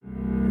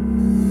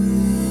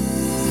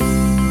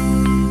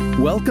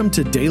Welcome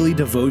to Daily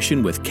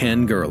Devotion with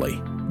Ken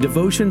Gurley.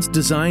 Devotions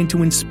designed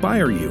to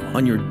inspire you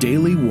on your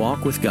daily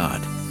walk with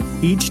God.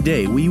 Each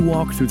day we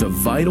walk through the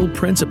vital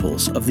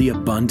principles of the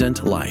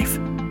abundant life.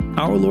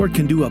 Our Lord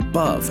can do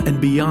above and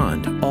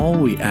beyond all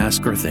we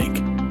ask or think.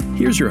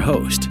 Here's your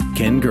host,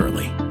 Ken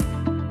Gurley.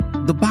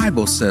 The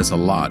Bible says a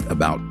lot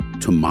about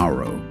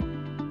tomorrow.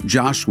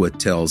 Joshua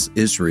tells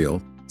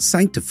Israel,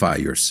 sanctify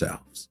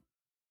yourselves.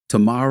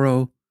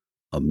 Tomorrow,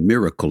 a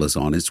miracle is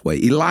on its way.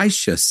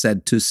 Elisha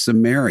said to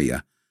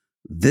Samaria,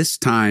 this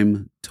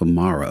time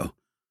tomorrow,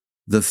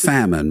 the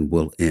famine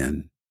will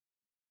end.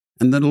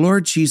 And the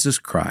Lord Jesus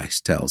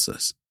Christ tells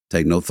us,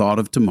 take no thought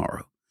of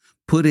tomorrow.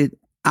 Put it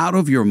out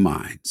of your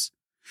minds.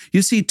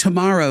 You see,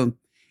 tomorrow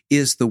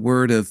is the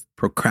word of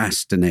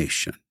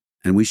procrastination,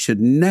 and we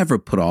should never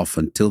put off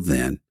until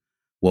then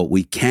what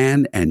we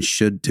can and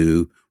should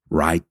do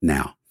right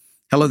now.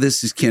 Hello,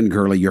 this is Ken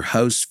Gurley, your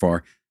host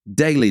for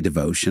Daily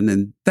Devotion,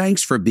 and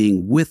thanks for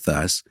being with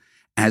us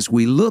as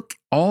we look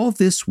all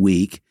this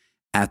week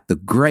at the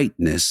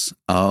greatness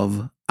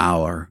of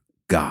our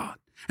God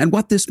and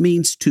what this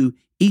means to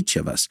each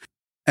of us.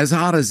 As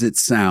odd as it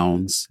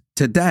sounds,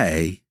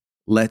 today,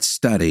 let's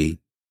study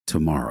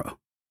tomorrow.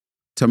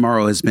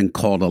 Tomorrow has been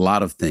called a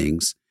lot of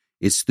things.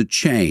 It's the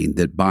chain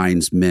that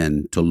binds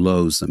men to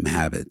loathsome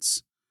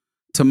habits.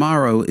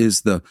 Tomorrow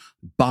is the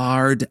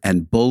barred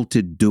and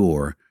bolted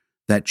door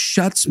that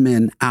shuts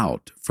men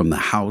out from the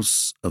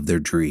house of their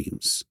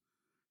dreams.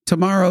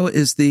 Tomorrow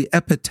is the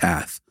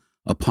epitaph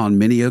upon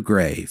many a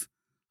grave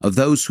of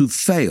those who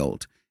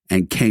failed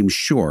and came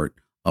short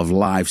of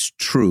life's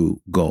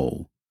true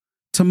goal.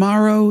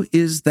 Tomorrow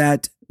is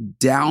that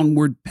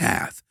downward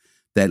path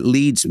that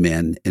leads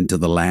men into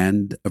the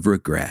land of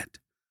regret.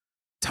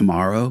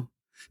 Tomorrow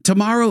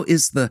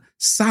is the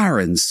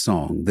siren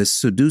song that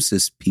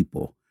seduces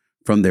people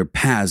from their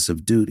paths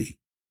of duty.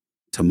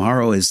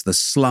 Tomorrow is the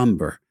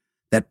slumber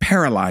that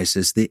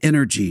paralyzes the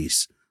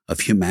energies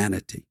of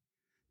humanity.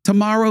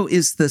 Tomorrow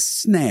is the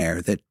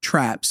snare that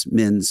traps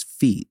men's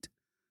feet.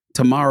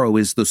 Tomorrow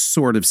is the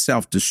sword of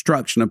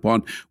self-destruction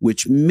upon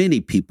which many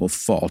people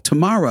fall.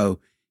 Tomorrow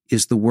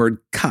is the word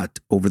cut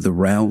over the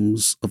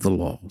realms of the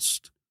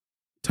lost.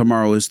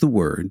 Tomorrow is the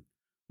word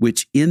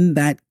which in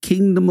that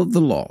kingdom of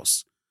the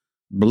lost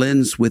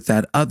blends with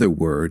that other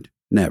word,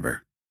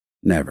 never,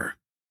 never,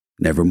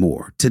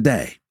 nevermore.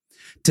 Today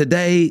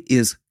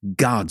is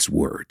God's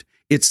word.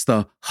 It's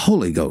the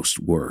Holy Ghost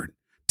word.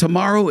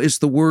 Tomorrow is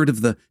the word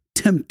of the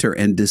tempter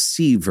and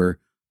deceiver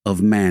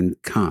of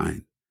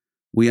mankind.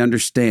 We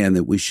understand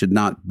that we should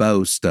not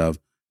boast of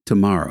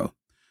tomorrow,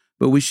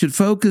 but we should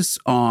focus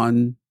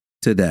on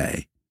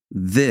today.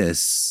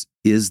 This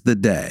is the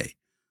day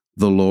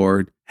the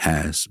Lord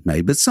has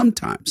made. But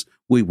sometimes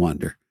we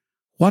wonder,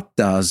 what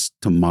does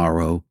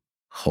tomorrow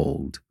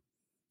hold?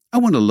 I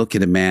want to look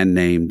at a man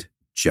named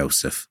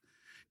Joseph.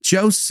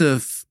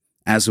 Joseph,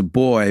 as a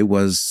boy,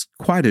 was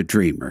quite a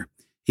dreamer.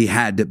 He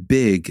had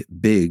big,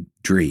 big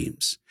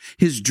dreams.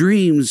 His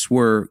dreams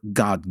were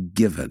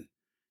God-given,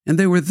 and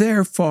they were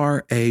there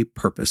for a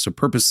purpose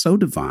so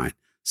divine,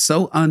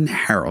 so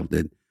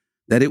unheralded,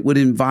 that it would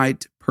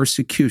invite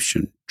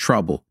persecution,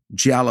 trouble,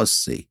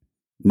 jealousy,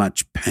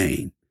 much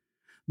pain.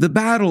 The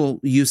battle,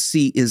 you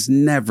see, is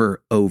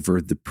never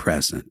over the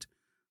present.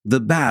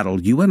 The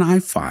battle you and I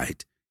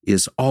fight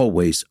is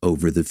always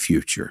over the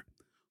future.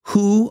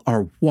 Who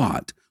or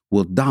what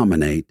will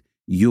dominate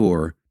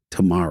your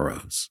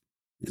tomorrows?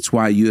 It's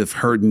why you have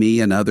heard me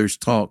and others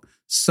talk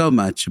so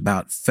much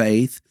about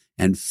faith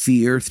and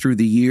fear through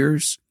the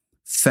years.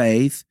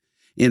 Faith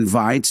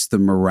invites the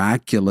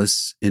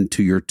miraculous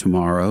into your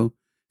tomorrow.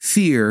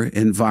 Fear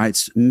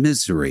invites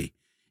misery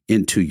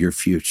into your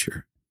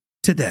future.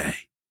 Today,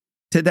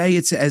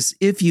 it's as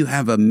if you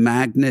have a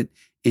magnet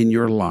in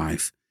your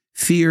life.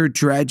 Fear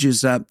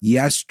dredges up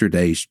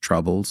yesterday's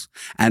troubles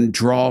and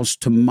draws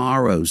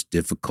tomorrow's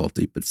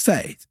difficulty. But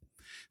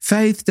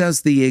faith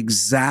does the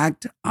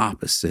exact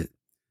opposite.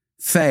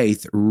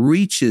 Faith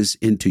reaches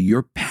into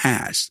your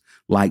past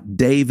like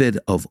David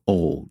of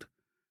old.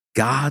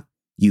 God,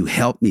 you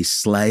helped me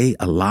slay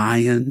a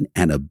lion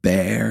and a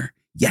bear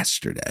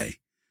yesterday.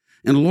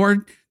 And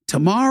Lord,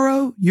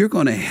 tomorrow you're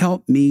going to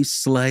help me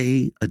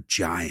slay a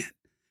giant.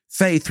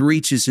 Faith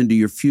reaches into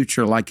your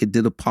future like it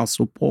did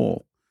Apostle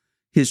Paul.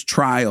 His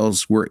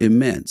trials were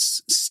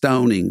immense,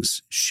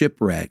 stonings,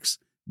 shipwrecks,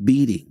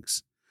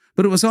 beatings.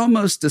 But it was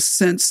almost a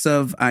sense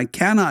of, I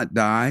cannot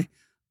die,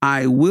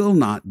 I will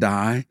not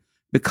die,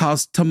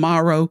 because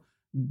tomorrow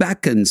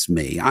beckons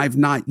me. I've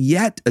not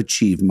yet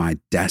achieved my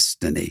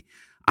destiny.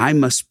 I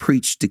must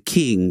preach to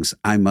kings.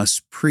 I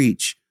must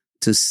preach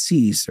to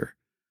Caesar.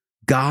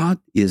 God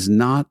is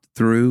not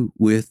through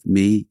with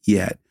me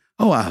yet.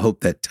 Oh, I hope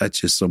that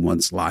touches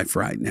someone's life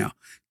right now.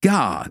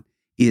 God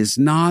is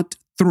not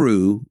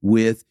through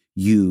with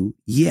you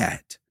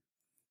yet.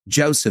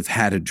 Joseph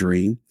had a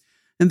dream,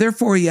 and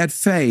therefore he had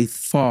faith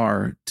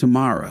for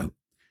tomorrow.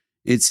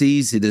 It's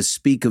easy to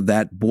speak of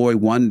that boy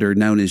wonder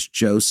known as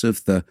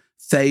Joseph, the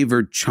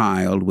favored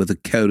child with a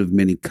coat of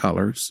many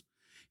colors.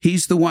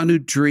 He's the one who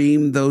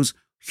dreamed those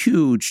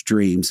huge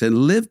dreams and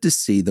live to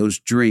see those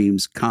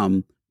dreams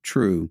come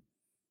true.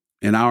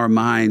 In our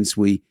minds,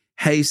 we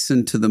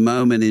hasten to the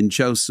moment in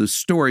Joseph's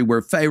story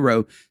where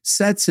Pharaoh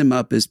sets him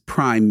up as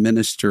prime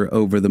minister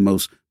over the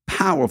most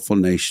powerful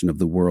nation of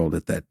the world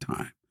at that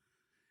time.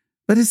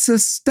 But it's the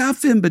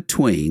stuff in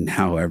between,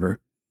 however,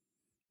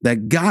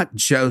 that got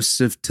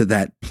Joseph to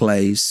that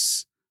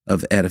place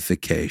of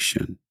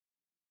edification.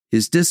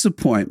 His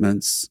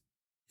disappointments,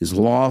 his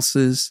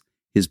losses,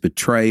 his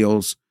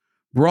betrayals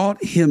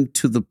brought him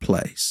to the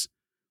place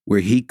where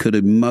he could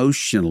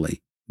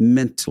emotionally,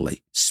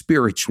 mentally,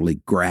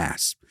 spiritually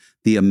grasp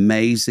the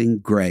amazing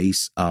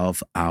grace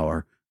of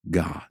our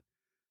God.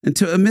 And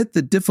to omit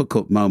the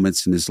difficult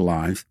moments in his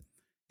life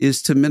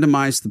is to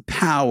minimize the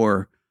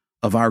power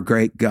of our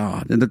great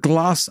God and to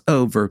gloss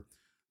over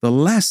the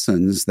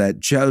lessons that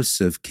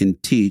Joseph can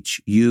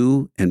teach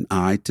you and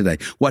I today,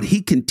 what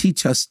he can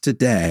teach us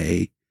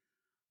today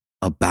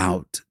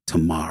about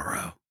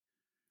tomorrow.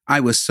 I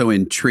was so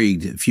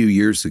intrigued a few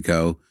years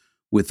ago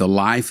with the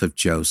life of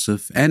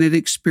Joseph, and it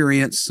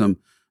experienced some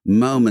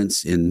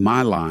moments in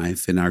my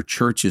life, in our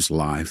church's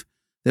life,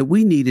 that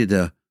we needed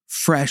a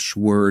fresh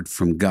word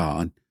from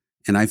God,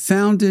 and I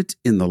found it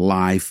in the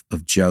life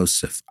of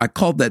Joseph. I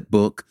called that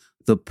book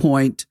The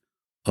Point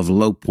of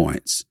Low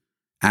Points.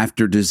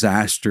 After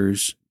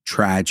disasters,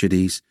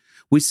 tragedies,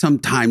 we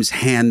sometimes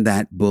hand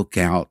that book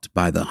out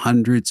by the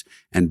hundreds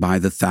and by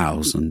the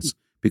thousands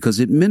because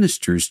it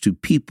ministers to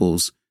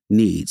people's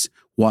needs,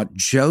 what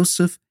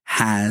Joseph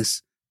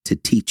has to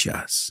teach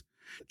us.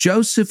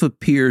 Joseph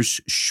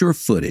appears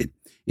sure-footed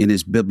in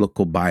his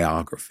biblical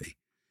biography,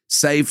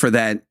 save for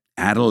that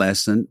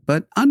adolescent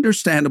but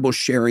understandable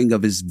sharing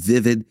of his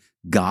vivid,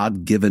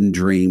 God-given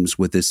dreams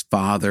with his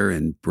father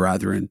and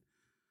brethren.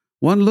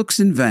 One looks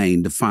in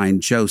vain to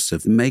find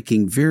Joseph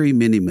making very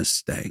many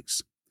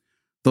mistakes.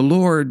 The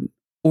Lord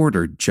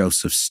ordered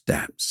Joseph's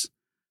steps,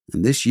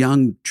 and this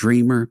young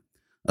dreamer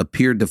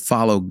appeared to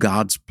follow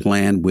God's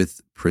plan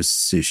with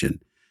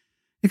precision,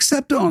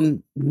 except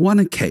on one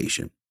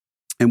occasion.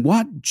 And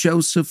what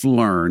Joseph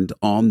learned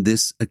on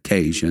this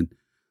occasion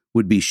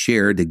would be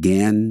shared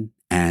again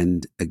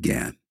and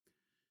again.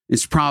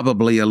 It's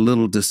probably a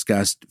little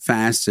discussed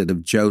facet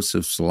of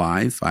Joseph's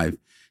life. I've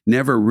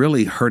never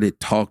really heard it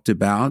talked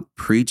about,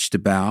 preached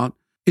about.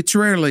 It's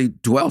rarely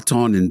dwelt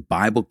on in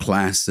Bible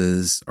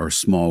classes or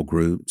small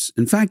groups.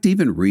 In fact,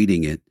 even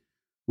reading it,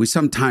 we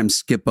sometimes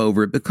skip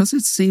over it because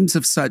it seems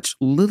of such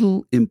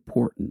little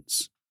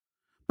importance.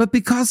 But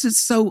because it's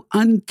so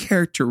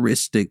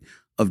uncharacteristic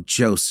of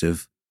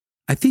Joseph,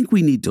 I think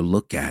we need to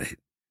look at it.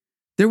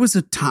 There was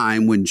a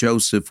time when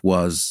Joseph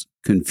was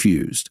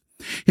confused.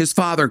 His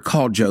father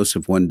called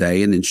Joseph one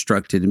day and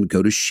instructed him to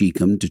go to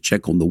Shechem to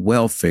check on the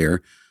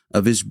welfare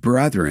of his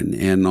brethren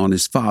and on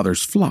his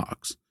father's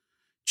flocks.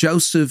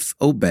 Joseph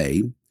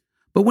obeyed,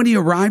 but when he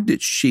arrived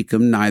at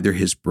Shechem, neither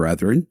his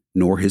brethren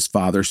nor his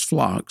father's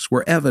flocks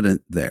were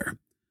evident there.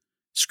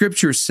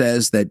 Scripture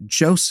says that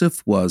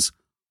Joseph was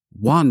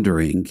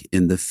wandering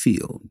in the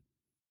field.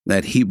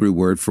 That Hebrew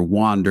word for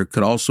wander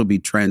could also be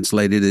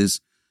translated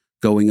as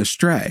going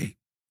astray,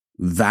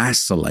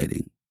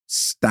 vacillating,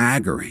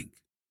 staggering,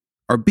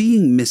 or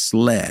being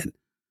misled,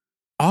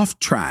 off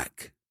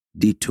track,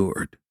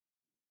 detoured.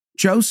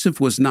 Joseph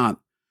was not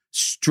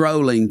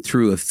strolling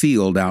through a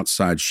field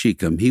outside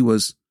Shechem. He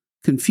was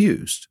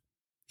confused.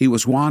 He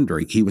was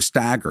wandering. He was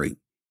staggering.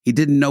 He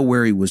didn't know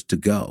where he was to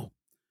go.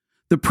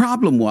 The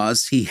problem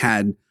was he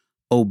had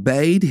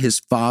obeyed his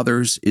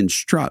father's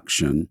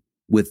instruction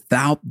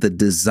without the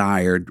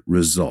desired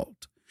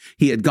result.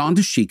 He had gone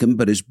to Shechem,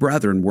 but his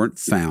brethren weren't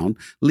found,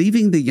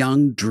 leaving the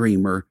young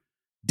dreamer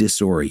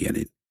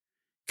disoriented.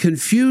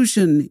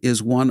 Confusion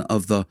is one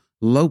of the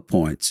low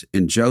points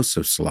in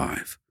Joseph's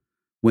life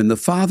when the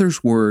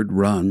father's word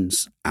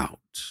runs out.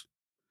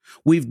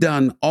 We've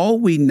done all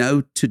we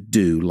know to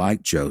do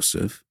like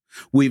Joseph.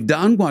 We've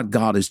done what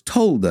God has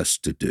told us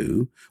to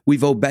do.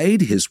 We've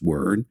obeyed his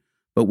word,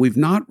 but we've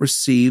not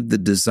received the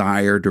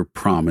desired or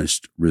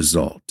promised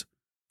result.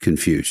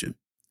 Confusion.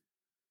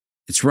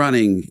 It's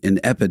running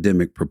in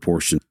epidemic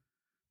proportion.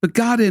 But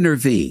God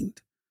intervened.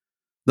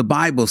 The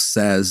Bible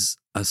says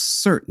a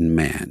certain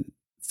man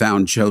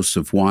found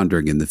Joseph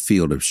wandering in the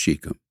field of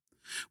Shechem.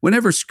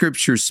 Whenever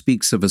Scripture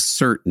speaks of a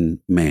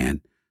certain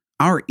man,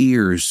 our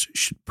ears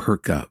should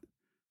perk up,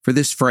 for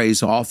this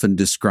phrase often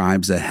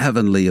describes a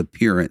heavenly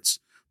appearance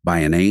by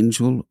an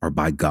angel or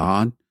by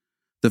God.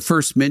 The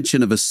first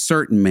mention of a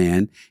certain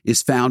man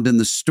is found in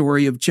the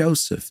story of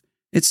Joseph.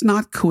 It's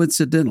not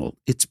coincidental,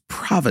 it's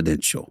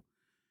providential.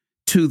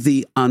 To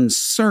the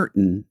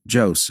uncertain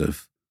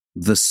Joseph,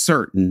 the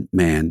certain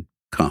man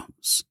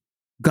comes.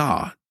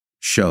 God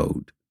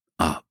showed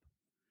up.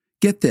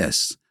 Get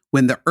this,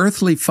 when the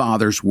earthly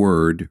father's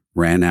word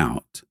ran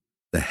out,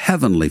 the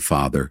heavenly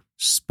Father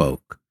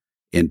spoke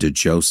into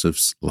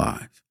Joseph's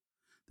life.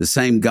 The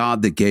same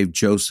God that gave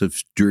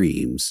Joseph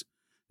dreams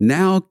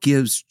now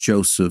gives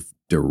Joseph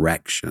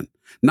direction.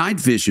 Night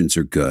visions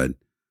are good,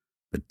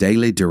 but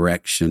daily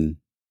direction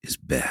is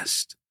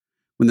best.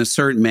 When the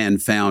certain man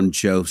found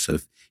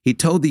Joseph, He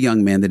told the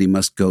young man that he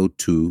must go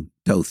to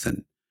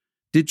Dothan.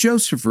 Did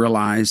Joseph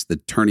realize the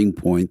turning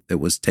point that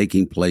was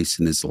taking place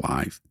in his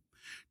life?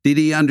 Did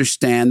he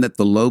understand that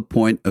the low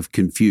point of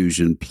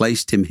confusion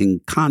placed him in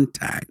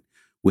contact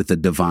with a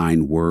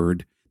divine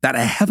word, that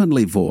a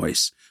heavenly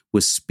voice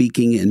was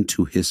speaking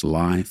into his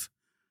life?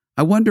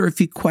 I wonder if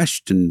he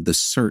questioned the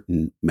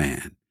certain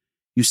man.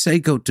 You say,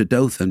 go to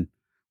Dothan.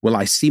 Will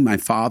I see my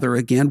father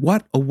again?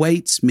 What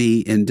awaits me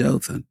in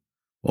Dothan?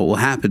 What will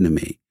happen to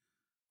me?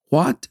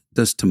 What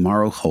does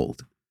tomorrow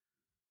hold?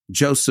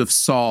 Joseph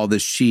saw the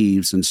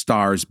sheaves and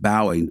stars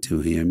bowing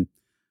to him,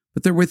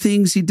 but there were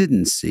things he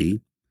didn't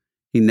see.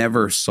 He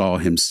never saw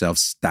himself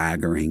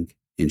staggering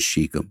in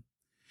Shechem.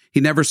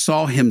 He never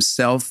saw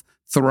himself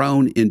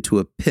thrown into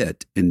a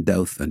pit in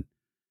Dothan.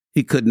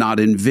 He could not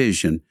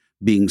envision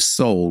being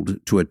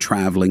sold to a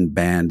traveling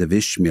band of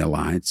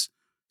Ishmaelites,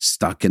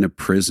 stuck in a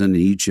prison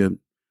in Egypt.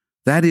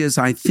 That is,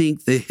 I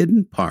think, the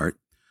hidden part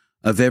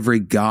of every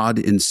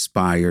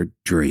God-inspired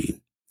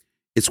dream.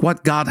 It's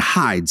what God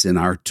hides in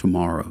our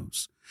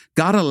tomorrows.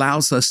 God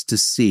allows us to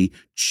see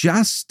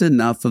just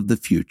enough of the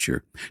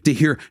future, to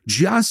hear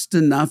just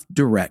enough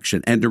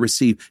direction, and to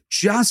receive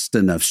just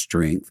enough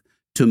strength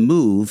to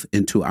move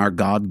into our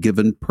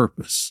God-given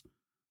purpose.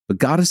 But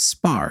God is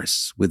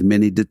sparse with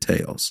many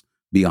details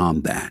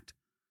beyond that.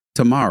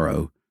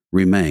 Tomorrow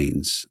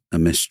remains a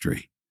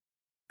mystery.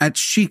 At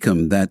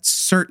Shechem, that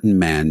certain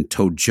man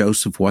told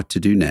Joseph what to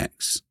do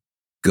next.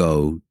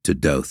 Go to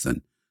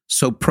Dothan.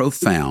 So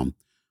profound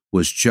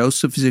was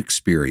Joseph's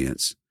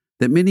experience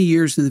that many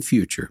years in the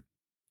future,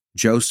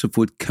 Joseph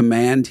would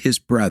command his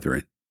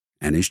brethren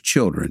and his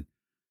children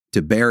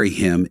to bury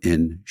him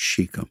in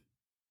Shechem.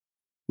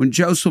 When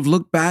Joseph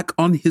looked back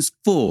on his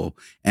full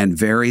and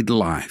varied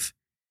life,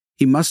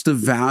 he must have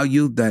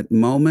valued that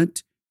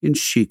moment in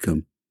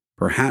Shechem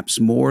perhaps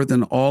more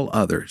than all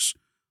others,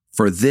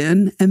 for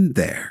then and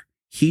there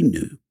he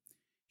knew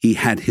he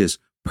had his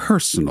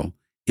personal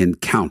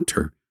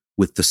encounter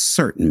with the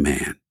certain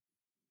man,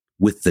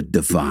 with the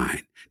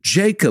divine.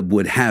 Jacob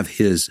would have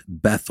his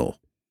Bethel.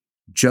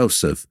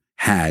 Joseph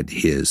had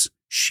his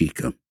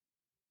Shechem.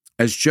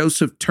 As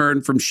Joseph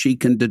turned from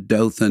Shechem to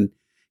Dothan,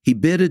 he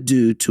bid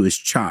adieu to his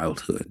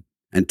childhood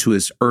and to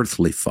his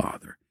earthly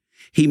father.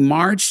 He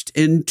marched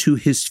into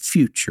his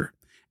future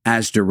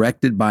as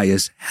directed by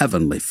his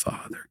heavenly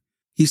Father.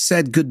 He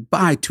said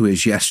goodbye to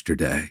his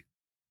yesterday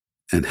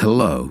and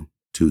hello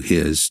to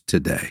his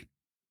today.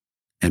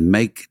 And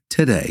make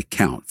today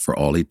count for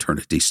all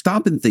eternity.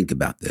 Stop and think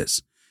about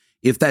this.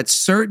 If that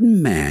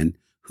certain man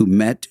who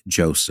met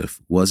Joseph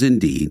was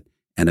indeed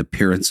an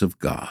appearance of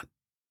God,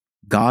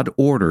 God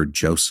ordered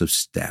Joseph's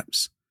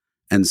steps,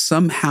 and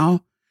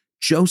somehow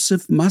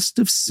Joseph must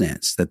have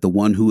sensed that the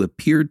one who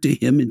appeared to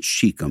him in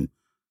Shechem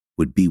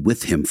would be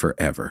with him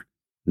forever,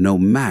 no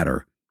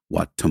matter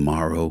what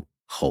tomorrow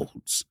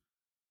holds.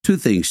 Two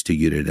things to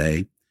you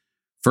today.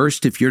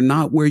 First, if you're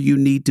not where you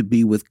need to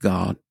be with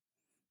God,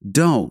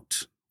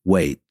 don't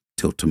wait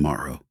till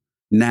tomorrow.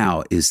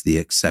 Now is the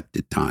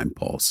accepted time,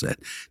 Paul said.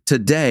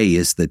 Today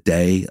is the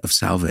day of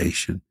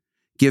salvation.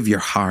 Give your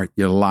heart,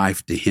 your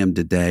life to him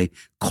today.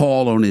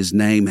 Call on his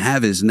name.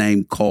 Have his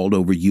name called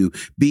over you.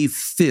 Be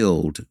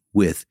filled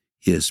with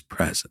his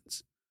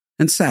presence.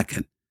 And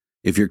second,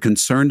 if you're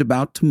concerned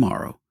about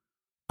tomorrow,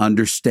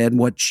 understand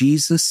what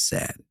Jesus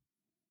said.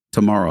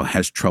 Tomorrow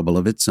has trouble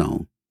of its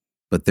own,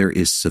 but there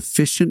is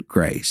sufficient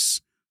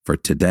grace for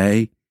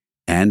today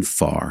and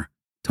for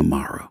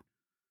tomorrow.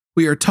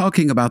 We are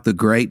talking about the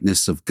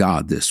greatness of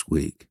God this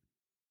week.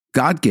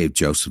 God gave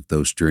Joseph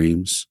those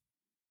dreams,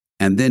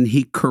 and then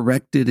he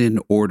corrected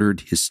and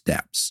ordered his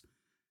steps.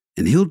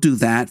 And he'll do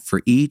that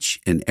for each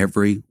and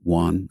every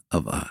one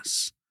of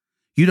us.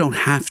 You don't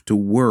have to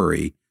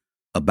worry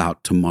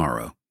about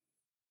tomorrow.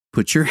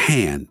 Put your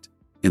hand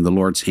in the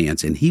Lord's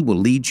hands, and he will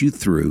lead you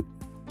through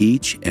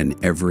each and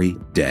every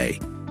day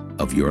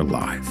of your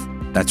life.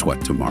 That's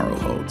what tomorrow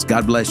holds.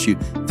 God bless you.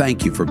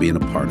 Thank you for being a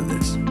part of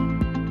this.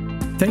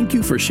 Thank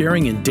you for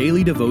sharing in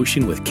Daily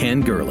Devotion with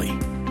Ken Gurley.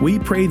 We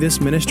pray this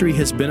ministry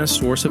has been a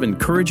source of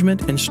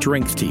encouragement and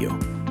strength to you.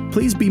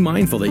 Please be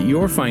mindful that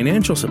your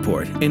financial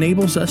support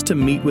enables us to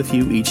meet with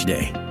you each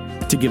day.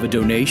 To give a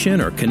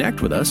donation or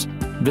connect with us,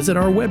 visit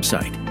our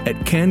website at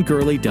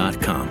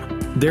kengurley.com.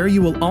 There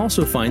you will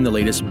also find the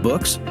latest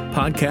books,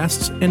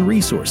 podcasts, and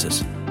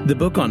resources. The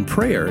book on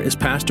prayer is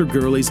Pastor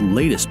Gurley's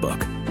latest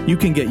book. You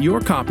can get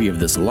your copy of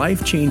this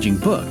life-changing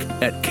book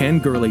at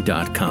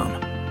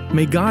kengurley.com.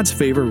 May God's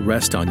favor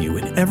rest on you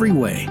in every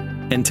way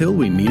until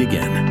we meet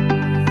again.